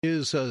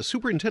Is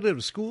Superintendent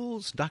of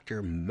Schools,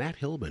 Dr. Matt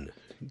Hillmann.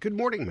 Good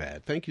morning,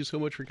 Matt. Thank you so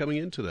much for coming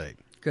in today.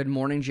 Good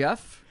morning,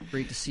 Jeff.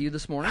 Great to see you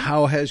this morning.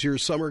 How has your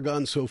summer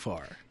gone so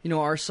far?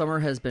 Our summer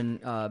has been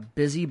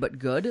busy but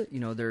good.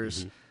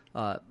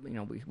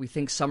 We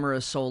think summer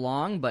is so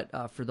long,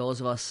 but for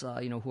those of us,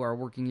 who are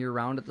working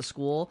year-round at the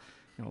school,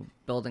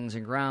 buildings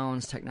and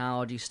grounds,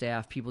 technology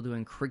staff, people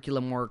doing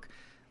curriculum work,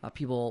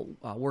 people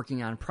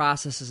working on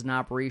processes and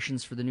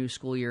operations for the new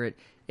school year,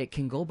 it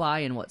can go by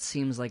in what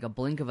seems like a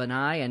blink of an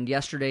eye. And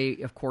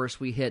yesterday, of course,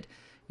 we hit,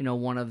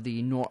 one of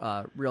the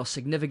real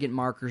significant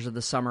markers of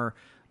the summer.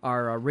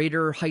 Our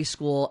Raider High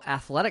School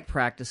athletic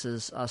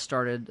practices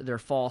started their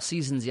fall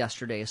seasons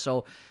yesterday.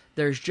 So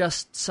there's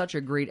just such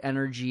a great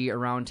energy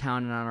around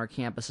town and on our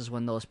campuses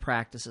when those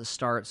practices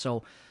start.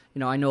 So,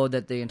 I know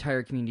that the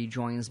entire community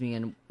joins me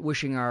in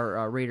wishing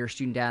our Raider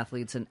student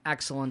athletes an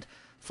excellent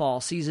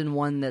fall season,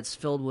 one that's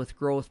filled with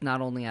growth,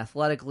 not only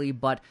athletically,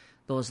 but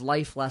those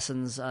life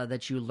lessons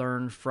that you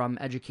learn from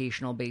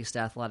educational-based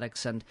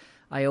athletics. And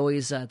I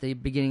always, at the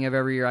beginning of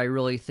every year, I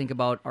really think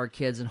about our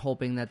kids and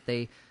hoping that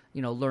they,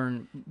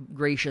 learn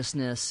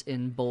graciousness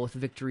in both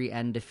victory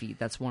and defeat.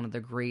 That's one of the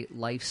great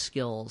life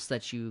skills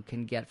that you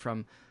can get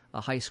from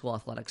high school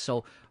athletics.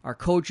 So our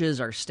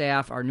coaches, our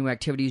staff, our new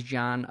activities,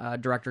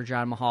 Director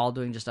John Mahal,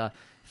 doing just a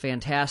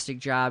fantastic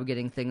job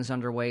getting things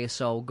underway.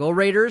 So go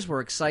Raiders. We're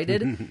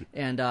excited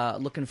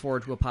and looking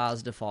forward to a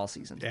positive fall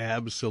season.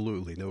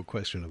 Absolutely. No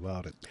question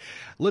about it.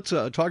 Let's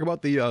talk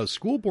about the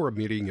school board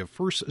meeting.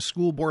 First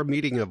school board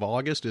meeting of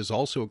August is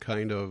also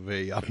kind of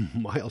a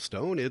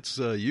milestone. It's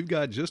you've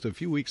got just a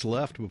few weeks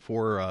left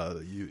before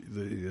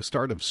the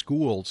start of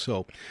school.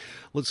 So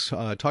let's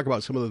talk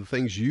about some of the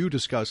things you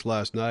discussed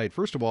last night.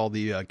 First of all,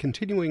 the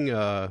continuing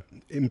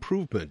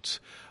improvements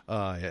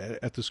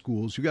at the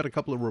schools. You got a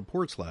couple of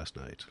reports last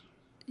night.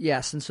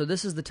 Yes, and so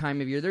this is the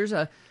time of year. There's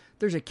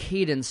a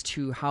cadence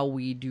to how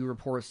we do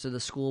reports to the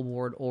school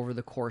board over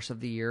the course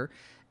of the year,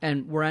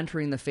 and we're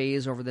entering the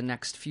phase over the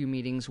next few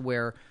meetings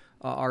where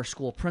our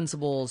school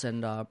principals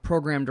and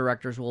program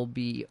directors will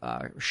be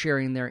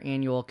sharing their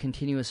annual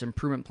continuous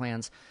improvement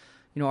plans.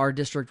 Our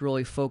district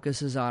really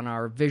focuses on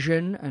our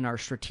vision and our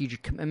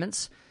strategic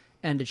commitments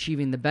and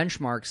achieving the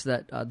benchmarks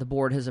that the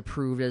board has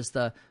approved as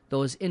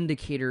those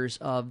indicators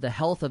of the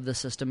health of the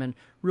system, and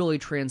really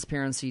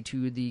transparency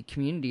to the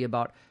community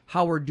about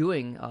how we're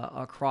doing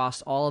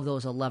across all of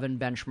those 11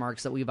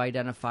 benchmarks that we've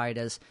identified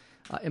as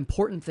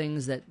important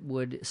things that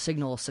would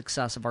signal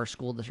success of our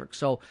school district.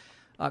 So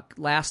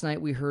last night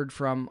we heard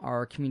from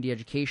our community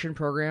education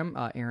program,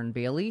 Aaron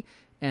Bailey,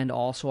 and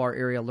also our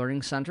area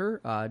learning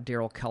center,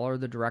 Daryl Keller,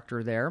 the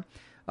director there.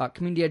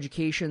 Community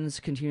Education's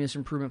continuous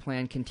improvement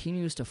plan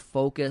continues to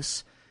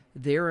focus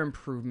their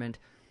improvement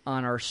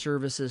on our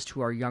services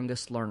to our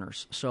youngest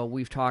learners. So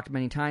we've talked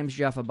many times,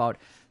 Jeff, about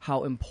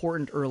how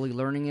important early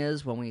learning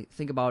is when we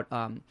think about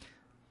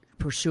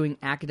pursuing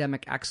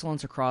academic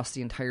excellence across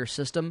the entire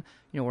system.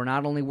 We're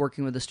not only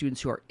working with the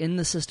students who are in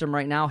the system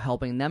right now,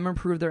 helping them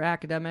improve their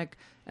academic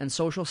and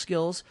social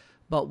skills,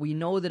 but we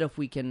know that if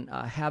we can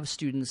have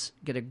students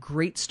get a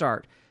great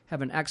start,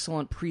 have an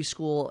excellent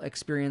preschool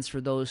experience for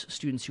those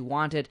students who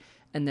want it,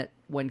 and that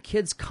when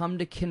kids come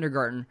to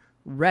kindergarten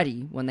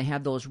ready, when they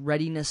have those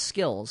readiness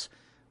skills,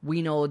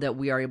 we know that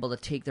we are able to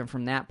take them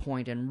from that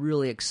point and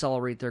really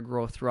accelerate their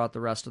growth throughout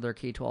the rest of their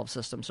K-12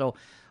 system. So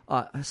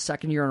a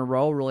second year in a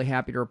row, really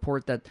happy to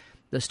report that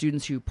the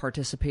students who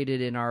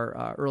participated in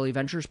our Early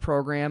Ventures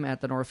program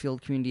at the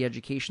Northfield Community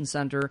Education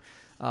Center,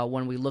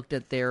 when we looked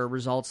at their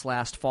results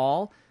last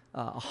fall,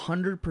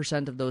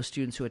 100% of those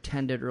students who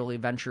attended Early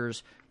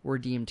Ventures were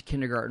deemed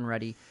kindergarten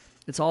ready.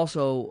 It's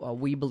also,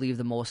 we believe,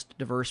 the most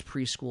diverse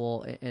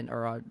preschool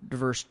or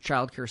diverse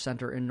child care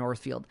center in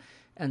Northfield.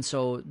 And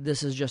so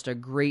this is just a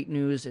great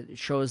news. It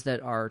shows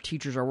that our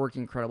teachers are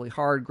working incredibly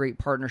hard, great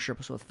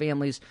partnerships with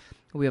families.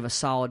 We have a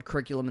solid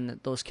curriculum, and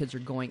that those kids are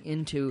going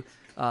into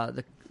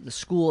the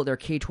school, their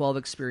K-12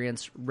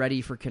 experience,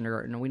 ready for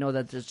kindergarten. And we know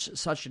that it's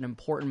such an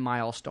important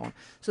milestone.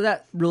 So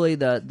that really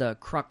the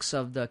crux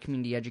of the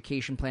community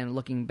education plan,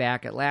 looking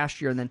back at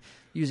last year and then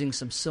using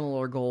some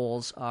similar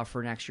goals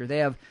for next year. They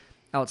have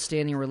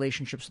outstanding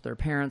relationships with their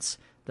parents.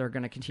 They're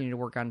going to continue to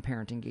work on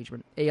parent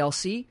engagement.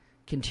 ALC,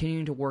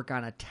 continuing to work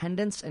on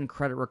attendance and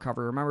credit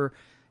recovery. Remember,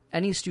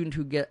 any student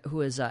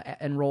who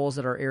enrolls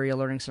at our area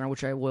learning center,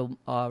 which I will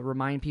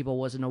remind people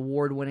was an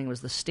award-winning,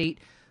 was the state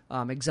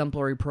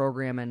exemplary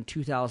program in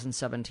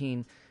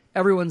 2017.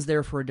 Everyone's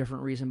there for a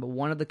different reason, but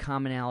one of the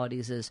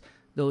commonalities is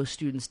those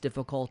students'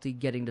 difficulty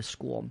getting to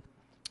school.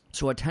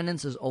 So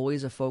attendance is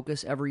always a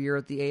focus every year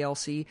at the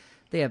ALC.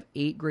 They have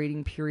 8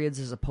 grading periods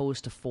as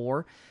opposed to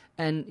 4.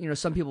 And,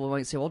 some people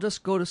might say, well,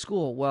 just go to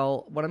school.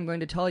 Well, what I'm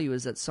going to tell you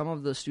is that some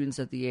of the students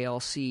at the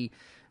ALC,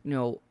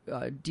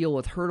 deal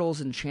with hurdles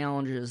and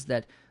challenges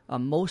that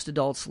most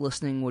adults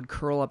listening would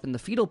curl up in the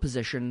fetal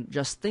position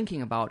just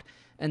thinking about.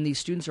 And these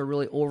students are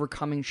really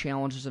overcoming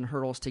challenges and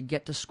hurdles to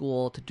get to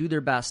school, to do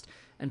their best,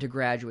 and to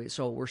graduate.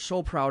 So we're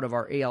so proud of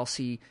our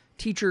ALC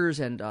teachers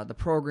and the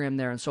program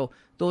there. And so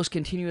those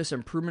continuous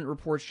improvement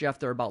reports, Jeff,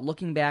 they're about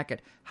looking back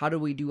at how do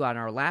we do on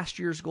our last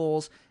year's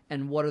goals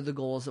and what are the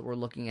goals that we're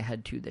looking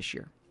ahead to this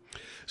year.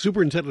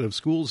 Superintendent of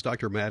Schools,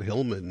 Dr. Matt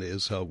Hillmann,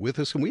 is with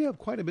us, and we have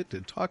quite a bit to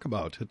talk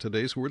about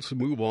today, so let's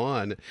move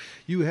on.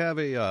 You have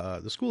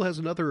the school has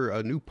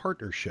another new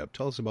partnership.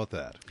 Tell us about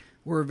that.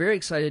 We're very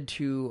excited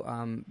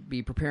to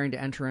be preparing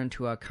to enter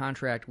into a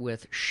contract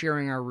with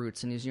Sharing Our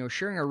Roots. And, you know,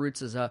 Sharing Our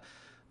Roots is a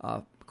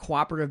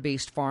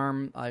cooperative-based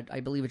farm. I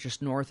believe it's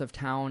just north of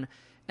town.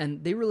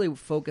 And they really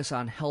focus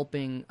on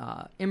helping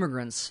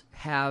immigrants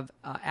have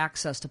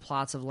access to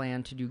plots of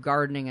land to do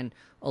gardening and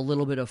a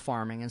little bit of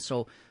farming. And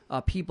so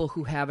people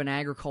who have an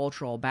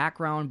agricultural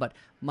background but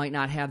might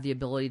not have the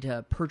ability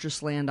to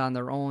purchase land on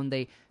their own,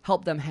 they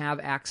help them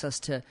have access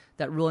to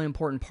that really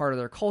important part of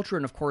their culture.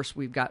 And, of course,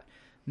 we've got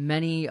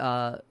many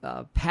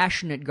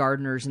passionate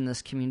gardeners in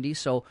this community,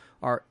 so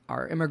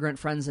our immigrant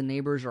friends and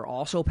neighbors are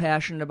also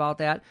passionate about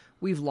that.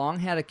 We've long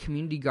had a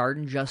community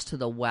garden just to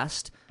the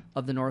west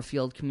of the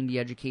Northfield Community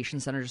Education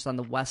Center, just on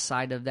the west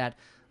side of that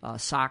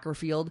soccer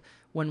field.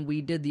 When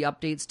we did the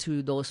updates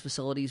to those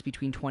facilities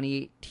between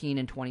 2018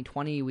 and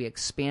 2020, we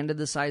expanded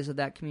the size of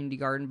that community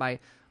garden by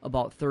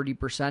about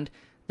 30%.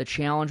 The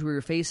challenge we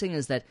were facing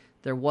is that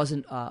there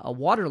wasn't a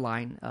water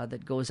line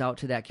that goes out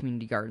to that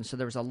community garden, so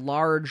there was a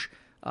large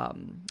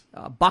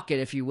a bucket,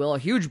 if you will, a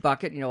huge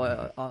bucket,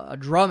 a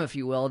drum, if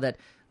you will, that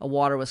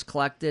water was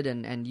collected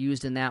and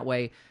used in that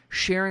way.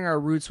 Sharing Our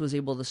Roots was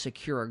able to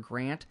secure a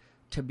grant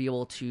to be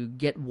able to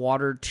get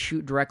water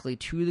directly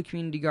to the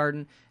community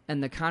garden,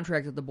 and the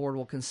contract that the board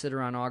will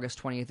consider on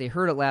August 28th. They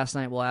heard it last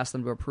night. We'll ask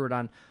them to approve it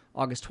on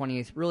August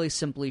 28th. Really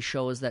simply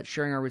shows that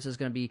Sharing Our Roots is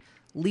going to be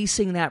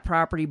leasing that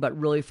property, but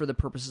really for the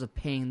purposes of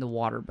paying the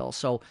water bill.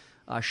 So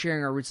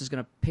Sharing Our Roots is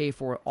going to pay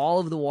for all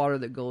of the water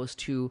that goes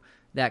to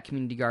that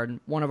community garden.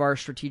 One of our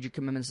strategic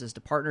commitments is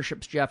to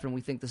partnerships, Jeff, and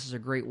we think this is a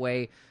great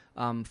way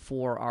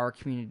for our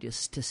community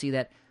to see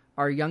that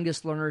our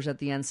youngest learners at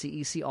the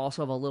NCEC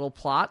also have a little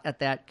plot at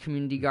that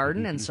community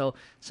garden, and so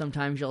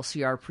sometimes you'll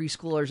see our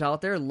preschoolers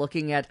out there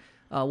looking at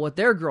what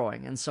they're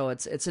growing, and so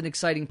it's an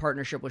exciting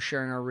partnership with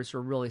Sharing Our Roots.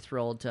 We're really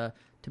thrilled to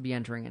be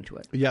entering into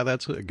it. Yeah,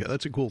 that's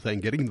a cool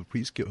thing, getting the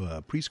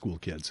preschool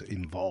kids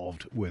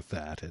involved with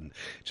that, and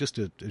just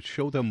to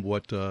show them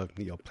what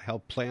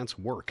how plants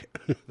work.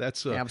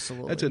 That's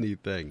absolutely, that's a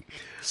neat thing.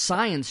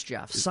 Science,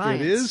 Jeff.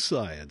 Science. It is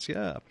science.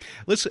 Yeah.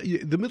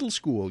 The middle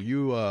school.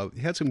 You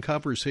had some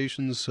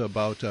conversations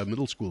about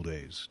middle school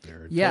days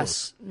there.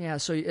 Yes. Yeah.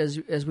 So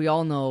as we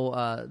all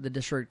know, the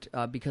district,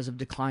 because of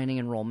declining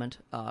enrollment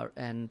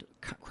and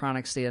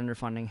chronic state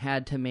underfunding,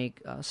 had to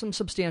make some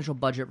substantial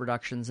budget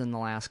reductions in the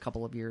last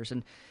couple of years.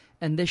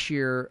 And this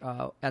year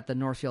at the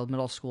Northfield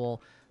Middle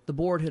School, the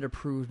board had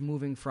approved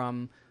moving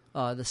from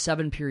the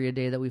 7-period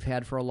day that we've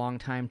had for a long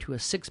time to a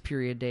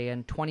 6-period day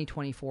in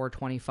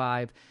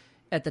 2024-25.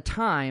 At the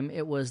time,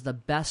 it was the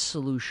best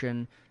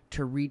solution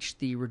to reach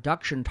the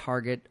reduction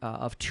target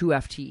of 2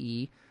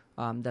 FTE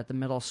that the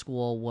middle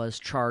school was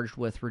charged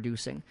with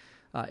reducing.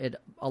 It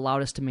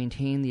allowed us to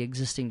maintain the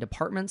existing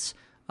departments,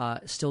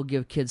 still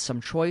give kids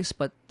some choice,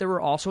 but there were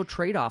also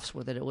trade-offs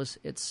with it.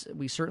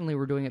 We certainly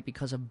were doing it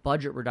because of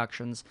budget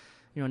reductions,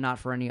 not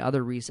for any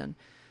other reason.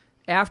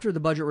 After the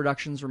budget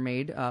reductions were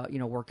made,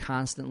 we're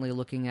constantly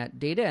looking at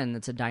data, and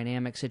it's a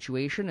dynamic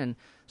situation. And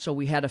so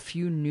we had a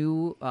few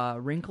new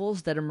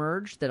wrinkles that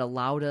emerged that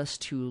allowed us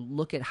to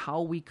look at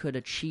how we could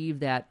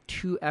achieve that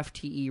 2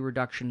 FTE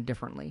reduction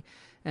differently.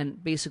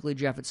 And basically,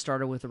 Jeff, it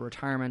started with the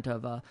retirement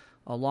of a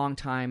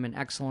long-time and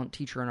excellent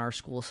teacher in our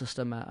school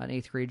system, an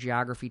 8th grade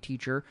geography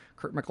teacher.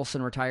 Kurt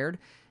Mickelson retired.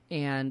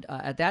 And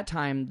at that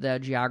time, the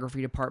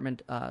geography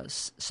department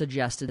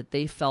suggested that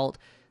they felt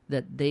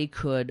that they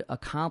could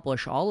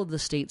accomplish all of the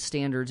state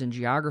standards in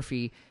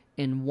geography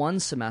in one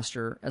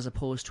semester as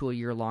opposed to a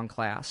year-long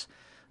class.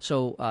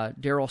 So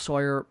Daryl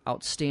Sawyer,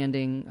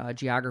 outstanding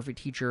geography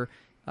teacher,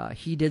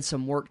 he did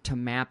some work to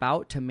map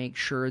out to make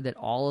sure that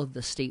all of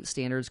the state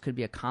standards could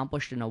be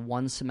accomplished in a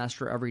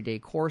one-semester everyday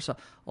course,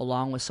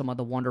 along with some of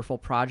the wonderful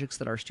projects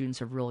that our students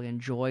have really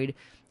enjoyed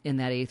in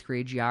that 8th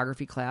grade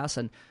geography class.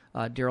 And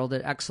Daryl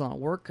did excellent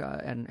work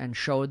and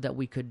showed that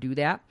we could do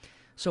that.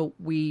 So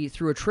we,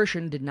 through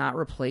attrition, did not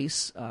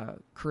replace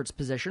Kurt's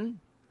position,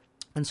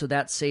 and so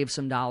that saved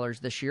some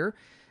dollars this year.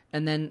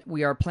 And then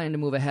we are planning to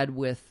move ahead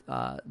with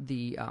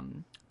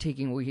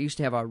we used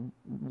to have a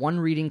 1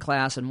 reading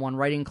class and 1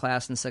 writing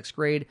class in 6th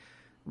grade.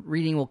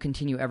 Reading will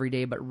continue every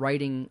day, but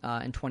writing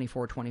in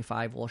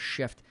 24-25 will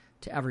shift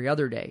to every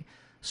other day.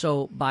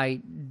 So by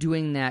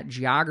doing that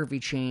geography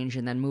change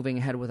and then moving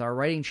ahead with our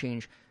writing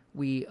change,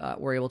 we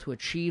were able to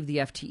achieve the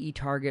FTE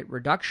target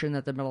reduction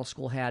that the middle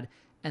school had,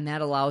 and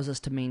that allows us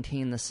to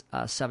maintain this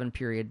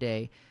 7-period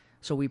day.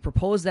 So we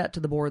proposed that to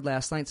the board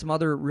last night. Some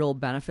other real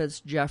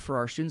benefits, Jeff, for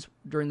our students.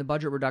 During the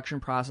budget reduction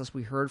process,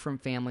 we heard from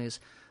families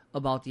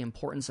about the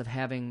importance of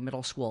having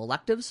middle school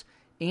electives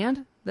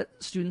and that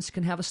students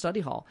can have a study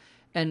hall.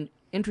 And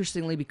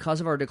interestingly, because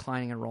of our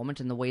declining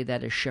enrollment and the way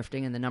that is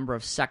shifting and the number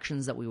of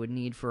sections that we would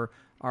need for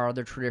our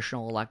other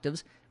traditional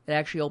electives, it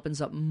actually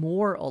opens up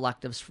more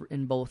electives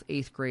in both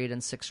 8th grade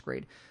and 6th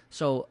grade.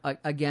 So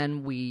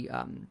again, we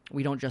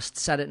don't just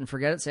set it and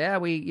forget it. Say,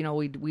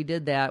 we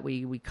did that,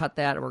 we cut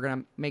that, we're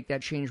going to make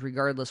that change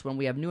regardless. When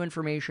we have new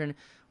information,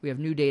 we have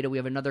new data, we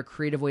have another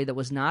creative way that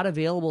was not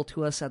available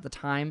to us at the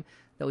time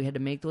that we had to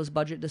make those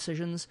budget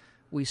decisions.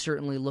 We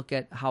certainly look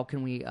at how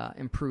can we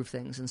improve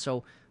things. And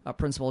so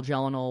Principal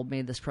Jeleno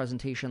made this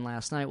presentation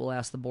last night. We'll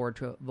ask the board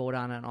to vote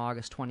on it on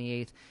August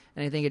 28th.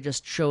 And I think it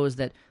just shows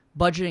that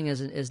budgeting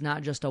is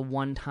not just a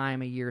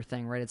one-time-a-year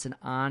thing, right? It's an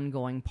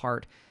ongoing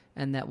part,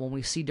 and that when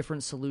we see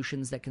different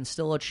solutions that can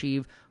still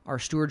achieve our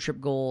stewardship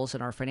goals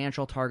and our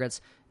financial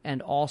targets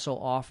and also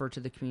offer to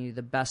the community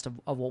the best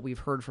of what we've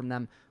heard from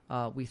them,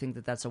 we think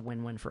that that's a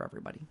win-win for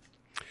everybody.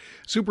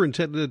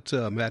 Superintendent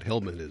Matt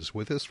Hillmann is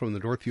with us from the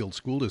Northfield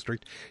School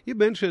District. You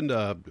mentioned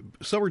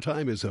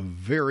summertime is a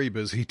very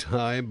busy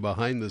time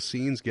behind the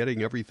scenes,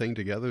 getting everything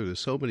together.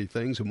 There's so many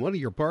things. And one of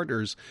your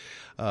partners,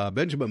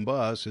 Benjamin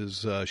Buss,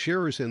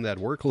 shares in that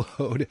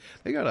workload.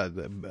 They got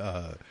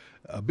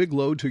a big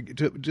load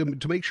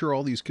to make sure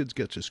all these kids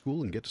get to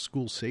school and get to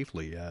school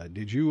safely.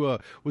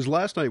 Was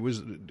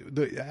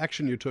the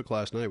action you took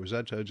last night, was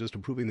that just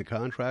approving the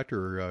contract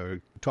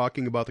or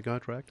talking about the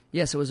contract?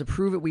 Yes, it was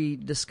approved. We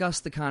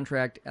discussed the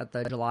contract at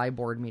the July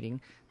board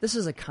meeting. This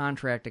is a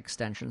contract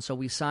extension. So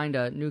we signed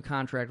a new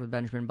contract with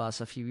Benjamin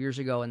Buss a few years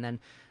ago, and then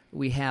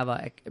we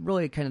have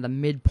really kind of the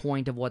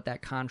midpoint of what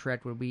that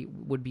contract would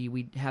be.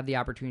 We'd have the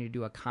opportunity to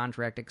do a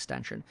contract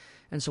extension.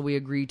 And so we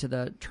agreed to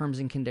the terms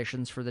and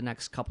conditions for the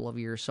next couple of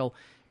years. So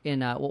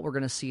in what we're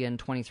going to see in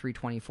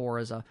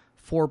 23-24 is a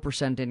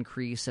 4%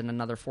 increase and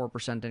another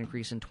 4%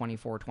 increase in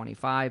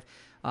 24-25.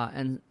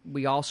 And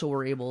we also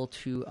were able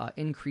to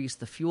increase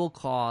the fuel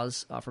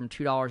clause from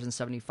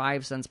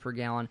 $2.75 per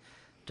gallon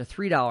to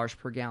 $3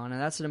 per gallon.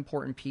 And that's an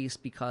important piece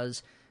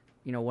because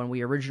when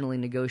we originally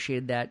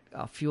negotiated that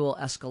fuel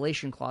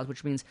escalation clause,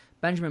 which means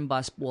Benjamin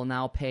Buss will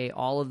now pay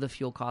all of the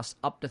fuel costs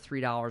up to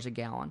 $3 a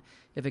gallon.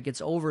 If it gets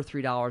over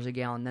 $3 a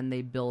gallon, then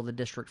they bill the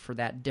district for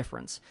that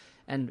difference.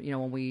 And,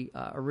 when we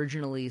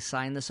originally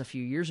signed this a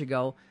few years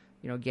ago,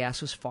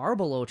 gas was far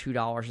below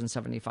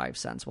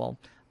 $2.75. Well,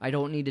 I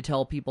don't need to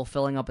tell people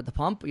filling up at the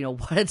pump,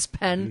 what it's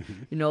been,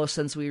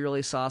 since we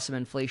really saw some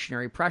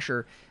inflationary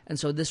pressure. And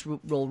so this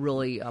will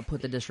really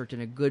put the district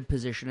in a good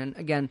position. And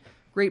again,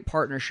 great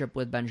partnership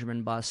with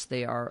Benjamin Buss.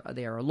 They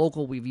are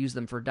local. We've used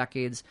them for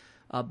decades,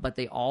 but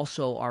they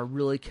also are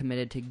really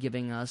committed to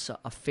giving us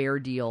a fair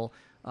deal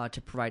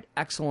to provide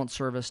excellent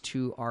service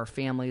to our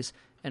families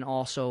and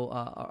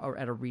also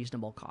at a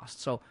reasonable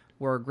cost. So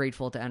we're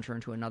grateful to enter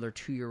into another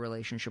 2-year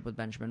relationship with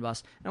Benjamin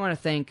Buss. And I want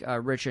to thank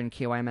Rich and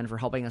KYMN for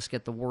helping us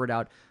get the word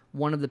out.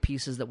 One of the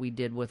pieces that we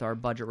did with our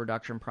budget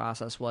reduction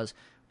process was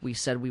we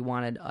said we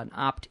wanted an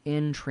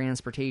opt-in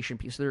transportation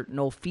piece. There are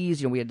no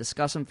fees. We had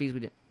discussed some fees. We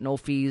didn't no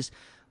fees.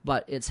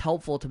 But it's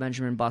helpful to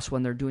Benjamin Buss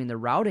when they're doing the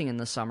routing in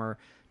the summer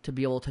to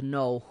be able to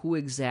know who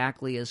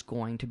exactly is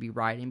going to be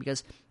riding.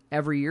 Because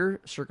every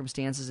year,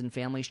 circumstances and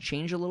families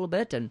change a little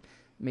bit, and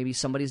maybe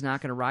somebody's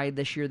not going to ride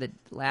this year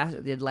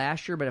that did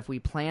last year, but if we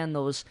plan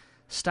those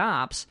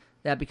stops,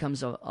 that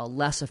becomes a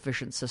less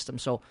efficient system.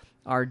 So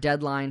our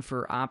deadline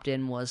for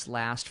opt-in was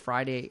last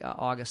Friday,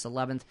 August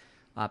 11th.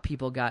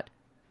 People got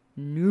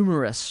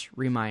numerous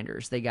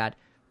reminders. They got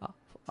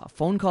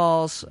phone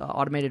calls,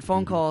 automated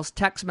phone calls,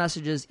 text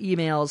messages,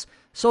 emails,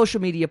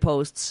 social media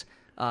posts.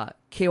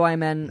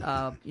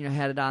 KYMN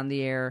had it on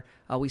the air.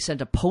 We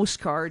sent a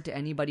postcard to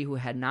anybody who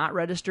had not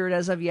registered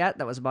as of yet.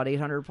 That was about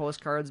 800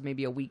 postcards,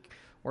 maybe a week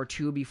or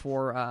two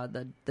before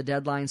the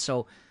deadline.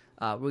 So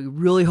we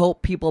really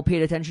hope people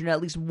paid attention to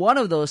at least one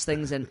of those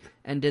things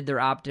and did their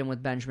opt-in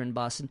with Benjamin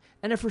Buss.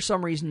 And if for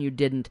some reason you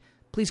didn't,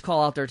 please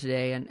call out there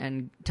today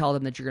and tell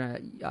them that you're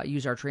going to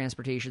use our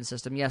transportation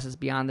system. Yes, it's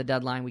beyond the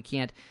deadline. We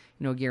can't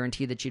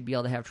guarantee that you'd be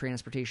able to have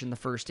transportation the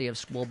first day of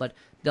school, but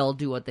they'll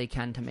do what they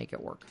can to make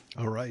it work.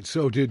 All right.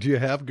 So did you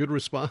have good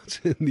response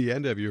in the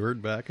end? Have you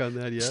heard back on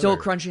that yet? Still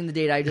crunching the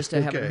data. I just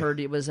haven't heard.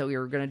 It was that we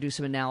were going to do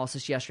some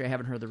analysis yesterday. I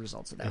haven't heard the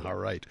results of that. All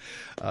right.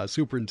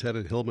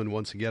 Superintendent Hillmann,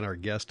 once again, our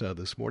guest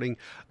this morning.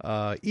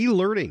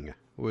 E-learning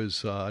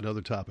was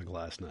another topic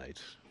last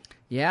night.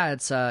 Yeah,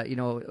 it's,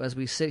 as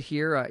we sit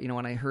here,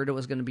 when I heard it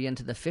was going to be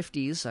into the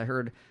 50s, I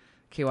heard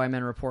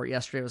KYMN report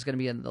yesterday it was going to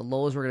be in the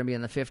lows were going to be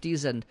in the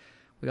 50s, and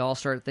we all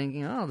started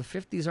thinking, the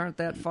 50s aren't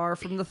that far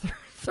from the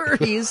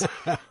 30s.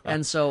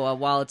 And so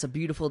while it's a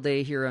beautiful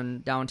day here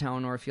in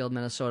downtown Northfield,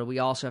 Minnesota, we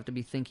also have to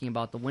be thinking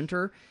about the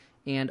winter.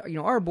 And,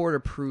 our board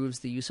approves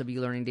the use of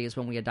e-learning days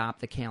when we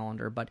adopt the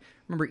calendar. But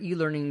remember,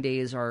 e-learning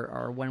days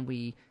are when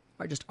we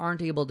just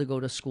aren't able to go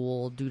to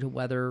school due to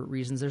weather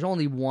reasons. There's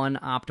only one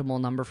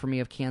optimal number for me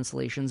of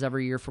cancellations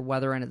every year for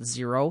weather, and it's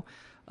 0.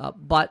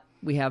 But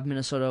we have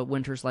Minnesota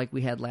winters like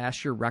we had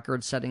last year,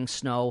 record-setting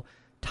snow,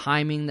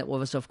 timing that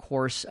was, of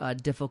course,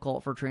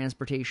 difficult for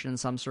transportation in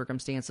some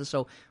circumstances.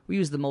 So we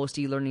used the most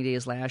e-learning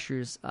days last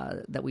year's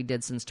that we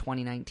did since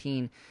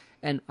 2019.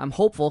 And I'm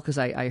hopeful because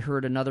I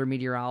heard another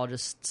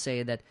meteorologist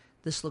say that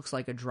this looks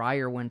like a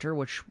drier winter,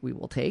 which we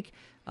will take.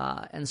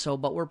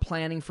 But we're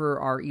planning for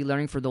our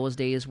e-learning for those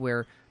days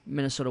where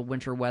Minnesota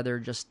winter weather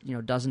just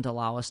doesn't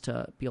allow us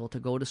to be able to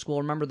go to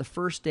school. Remember, the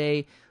first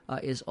day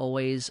is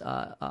always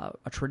a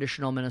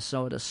traditional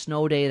Minnesota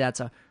snow day. That's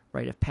a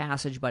rite of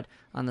passage. But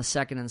on the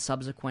second and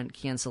subsequent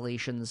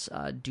cancellations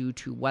due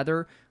to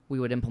weather, we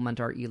would implement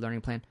our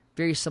e-learning plan.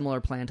 Very similar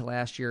plan to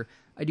last year.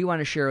 I do want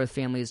to share with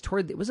families.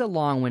 It was a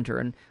long winter,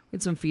 and we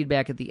had some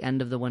feedback at the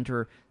end of the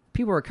winter.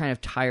 People were kind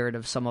of tired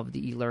of some of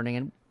the e-learning,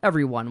 and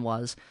everyone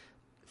was.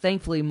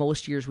 Thankfully,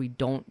 most years we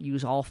don't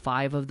use all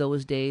 5 of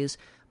those days,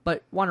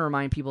 but want to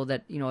remind people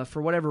that, if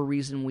for whatever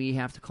reason we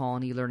have to call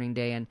an e-learning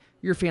day and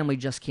your family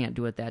just can't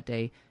do it that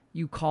day,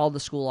 you call the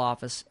school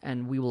office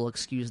and we will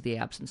excuse the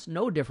absence.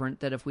 No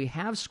different that if we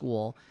have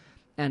school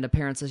and a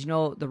parent says,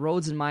 the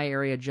roads in my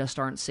area just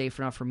aren't safe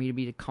enough for me to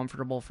be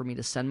comfortable for me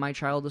to send my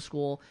child to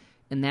school.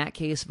 In that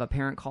case, if a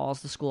parent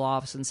calls the school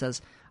office and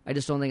says, I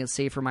just don't think it's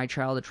safe for my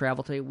child to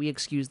travel today, we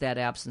excuse that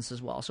absence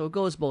as well. So it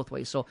goes both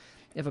ways. So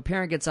if a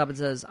parent gets up and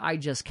says, I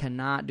just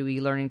cannot do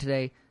e-learning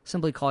today,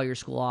 simply call your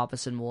school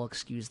office and we'll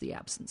excuse the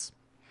absence.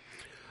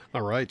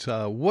 All right.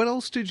 What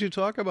else did you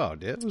talk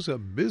about? It was a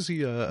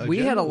busy agenda. We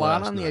had a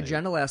lot on the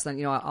agenda last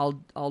night.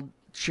 I'll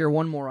share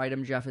one more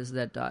item, Jeff, is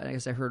that, I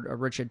guess I heard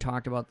Richard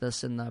talked about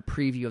this in the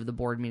preview of the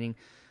board meeting.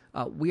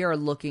 We are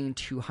looking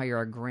to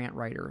hire a grant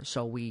writer.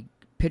 So we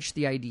pitched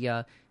the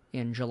idea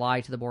in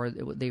July to the board.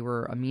 They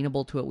were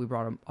amenable to it. We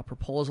brought a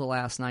proposal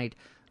last night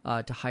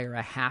to hire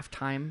a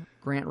half-time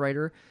grant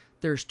writer.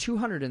 There's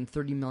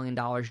 $230 million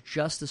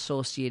just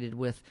associated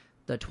with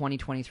the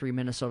 2023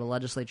 Minnesota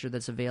legislature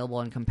that's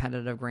available in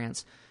competitive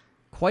grants,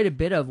 quite a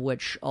bit of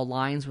which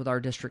aligns with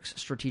our district's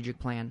strategic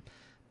plan.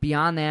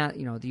 Beyond that,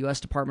 the U.S.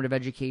 Department of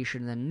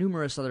Education and then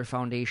numerous other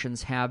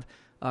foundations have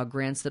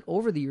grants that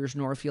over the years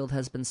Northfield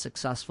has been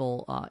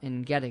successful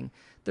in getting.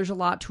 There's a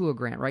lot to a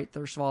grant, right?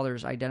 First of all,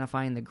 there's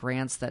identifying the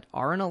grants that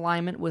are in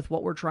alignment with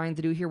what we're trying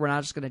to do here. We're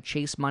not just going to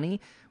chase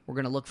money. We're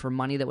going to look for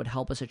money that would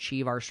help us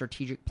achieve our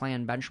strategic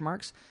plan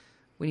benchmarks.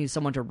 We need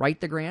someone to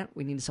write the grant.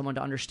 We need someone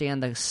to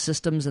understand the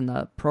systems and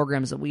the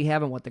programs that we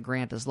have and what the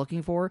grant is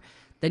looking for.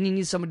 Then you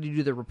need somebody to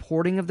do the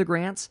reporting of the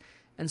grants.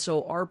 And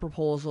so our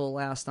proposal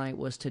last night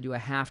was to do a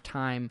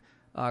half-time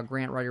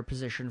grant writer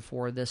position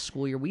for this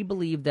school year. We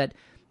believe that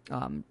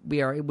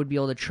we would be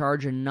able to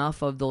charge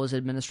enough of those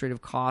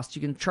administrative costs.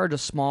 You can charge a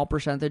small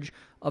percentage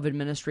of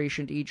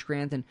administration to each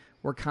grant, and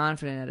we're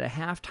confident at a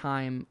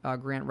half-time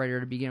grant writer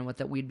to begin with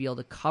that we'd be able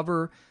to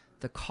cover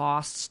the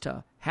costs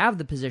to have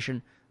the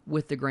position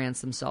with the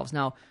grants themselves.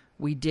 Now,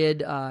 we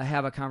did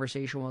have a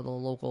conversation with a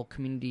local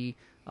community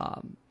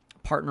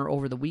partner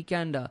over the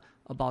weekend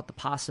about the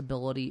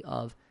possibility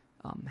of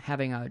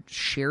having a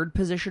shared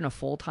position, a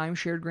full-time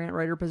shared grant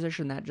writer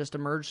position that just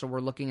emerged, so we're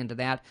looking into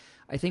that.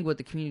 I think what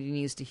the community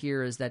needs to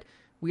hear is that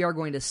we are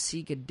going to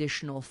seek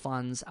additional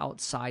funds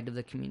outside of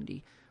the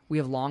community. We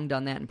have long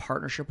done that in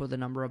partnership with a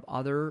number of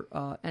other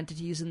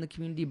entities in the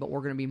community, but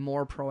we're going to be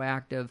more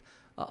proactive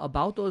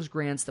about those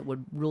grants that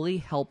would really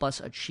help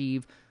us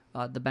achieve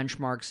the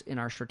benchmarks in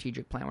our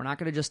strategic plan. We're not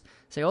going to just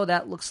say, oh,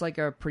 that looks like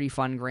a pretty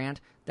fun grant.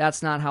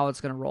 That's not how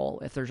it's going to roll.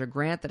 If there's a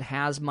grant that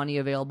has money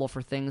available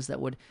for things that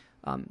would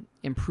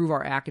improve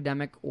our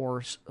academic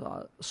or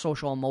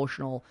social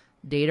emotional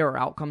data or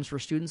outcomes for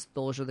students,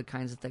 those are the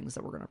kinds of things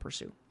that we're going to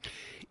pursue.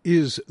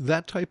 Is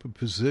that type of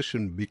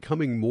position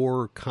becoming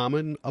more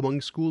common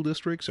among school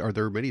districts? Are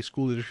there many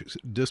school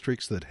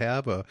districts that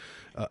have a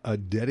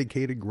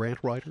dedicated grant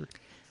writer?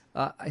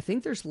 I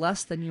think there's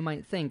less than you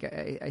might think.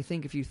 I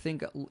think if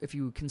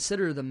you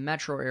consider the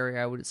metro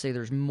area, I would say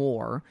there's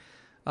more.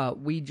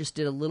 We just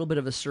did a little bit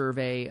of a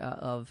survey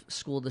of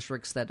school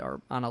districts that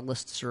are on a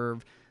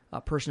listserv,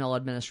 personnel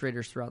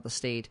administrators throughout the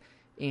state,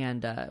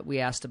 and we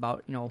asked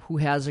about who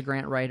has a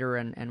grant writer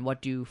and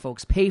what do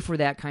folks pay for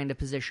that kind of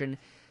position.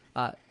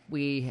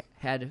 We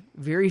had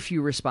very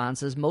few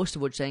responses, most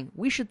of which saying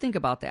we should think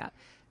about that.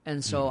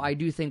 And so I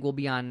do think we'll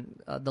be on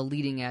the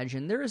leading edge,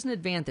 and there is an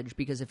advantage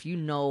because if you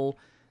know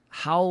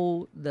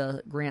how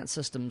the grant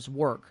systems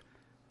work,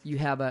 you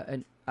have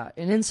an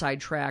inside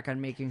track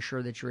on making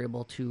sure that you're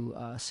able to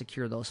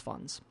secure those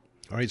funds.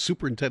 All right,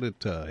 Superintendent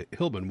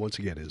Hillmann, once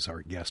again, is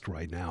our guest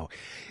right now.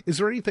 Is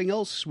there anything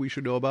else we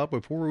should know about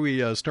before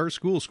we start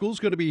school? School's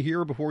going to be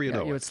here before you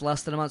know it. It's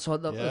less than a month. So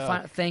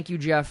thank you,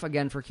 Jeff,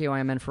 again, for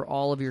KYMN, for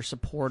all of your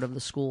support of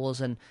the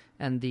schools and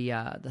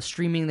the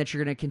streaming that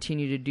you're going to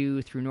continue to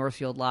do through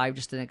Northfield Live,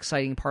 just an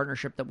exciting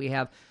partnership that we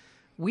have.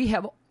 We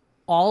have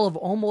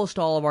almost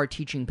all of our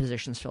teaching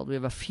positions filled. We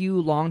have a few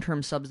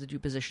long-term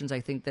substitute positions,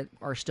 I think, that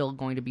are still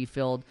going to be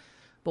filled.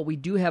 But we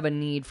do have a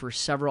need for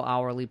several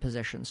hourly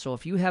positions. So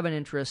if you have an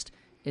interest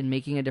in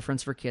making a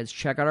difference for kids,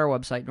 check out our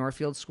website,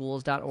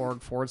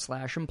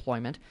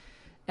 northfieldschools.org/employment.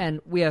 And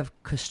we have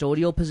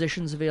custodial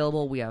positions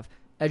available. We have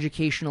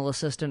educational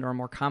assistant, or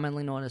more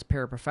commonly known as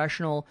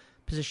paraprofessional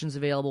positions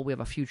available. We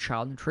have a few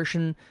child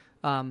nutrition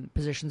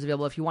positions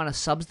available. If you want to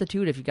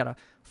substitute, if you've got a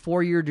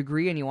 4-year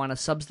degree and you want to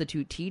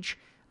substitute teach,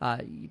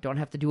 You don't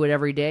have to do it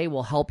every day.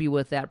 We'll help you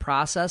with that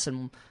process,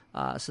 and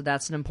so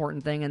that's an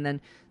important thing. And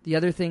then the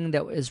other thing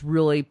that is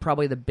really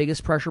probably the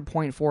biggest pressure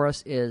point for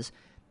us is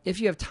if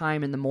you have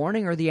time in the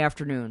morning or the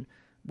afternoon,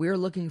 we're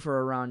looking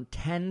for around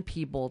 10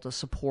 people to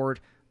support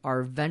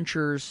our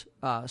Ventures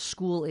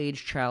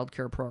school-age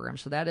childcare program.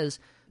 So that is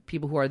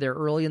people who are there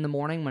early in the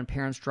morning when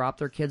parents drop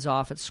their kids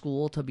off at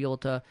school to be able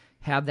to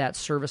have that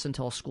service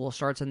until school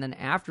starts, and then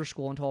after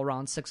school until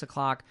around 6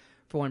 o'clock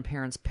for when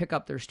parents pick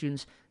up their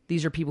students.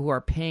 These are people who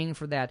are paying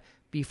for that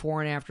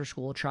before and after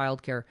school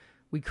childcare.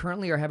 We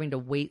currently are having to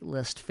wait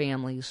list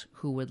families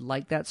who would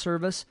like that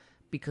service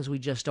because we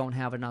just don't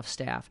have enough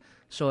staff.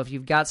 So if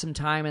you've got some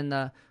time in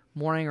the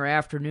morning or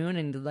afternoon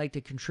and you'd like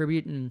to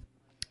contribute and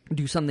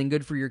do something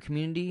good for your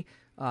community,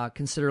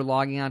 consider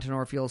logging on to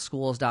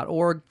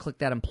northfieldschools.org. Click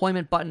that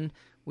employment button.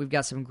 We've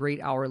got some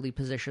great hourly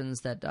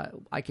positions that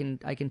I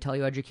can tell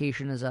you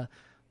education is a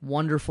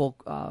wonderful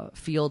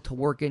field to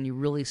work in. You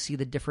really see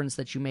the difference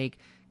that you make.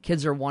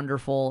 Kids are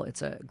wonderful.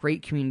 It's a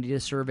great community to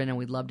serve in, and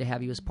we'd love to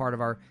have you as part of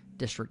our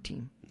district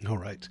team. All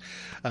right.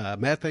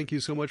 Matt, thank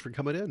you so much for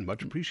coming in.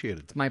 Much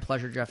appreciated. It's my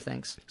pleasure, Jeff.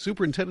 Thanks.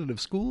 Superintendent of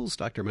Schools,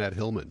 Dr. Matt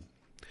Hillmann.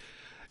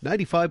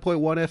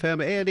 95.1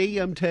 FM and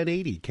AM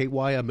 1080,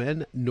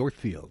 KYMN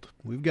Northfield.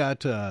 We've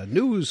got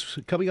news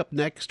coming up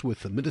next with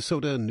the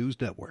Minnesota News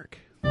Network.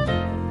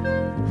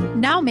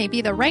 Now may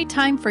be the right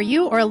time for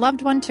you or a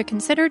loved one to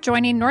consider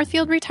joining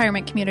Northfield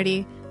Retirement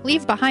Community.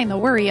 Leave behind the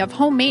worry of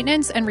home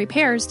maintenance and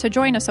repairs to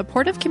join a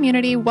supportive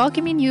community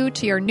welcoming you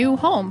to your new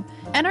home.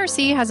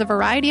 NRC has a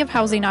variety of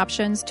housing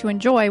options to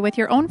enjoy with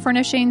your own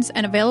furnishings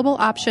and available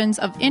options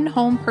of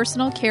in-home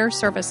personal care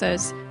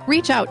services.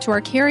 Reach out to our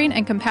caring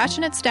and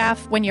compassionate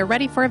staff when you're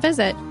ready for a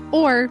visit,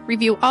 or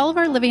review all of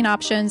our living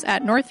options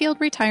at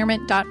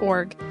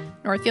northfieldretirement.org.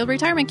 Northfield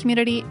Retirement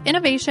Community,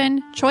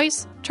 innovation,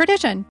 choice,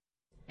 tradition.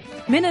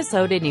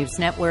 Minnesota News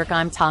Network,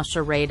 I'm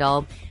Tasha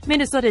Radel.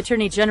 Minnesota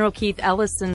Attorney General Keith Ellison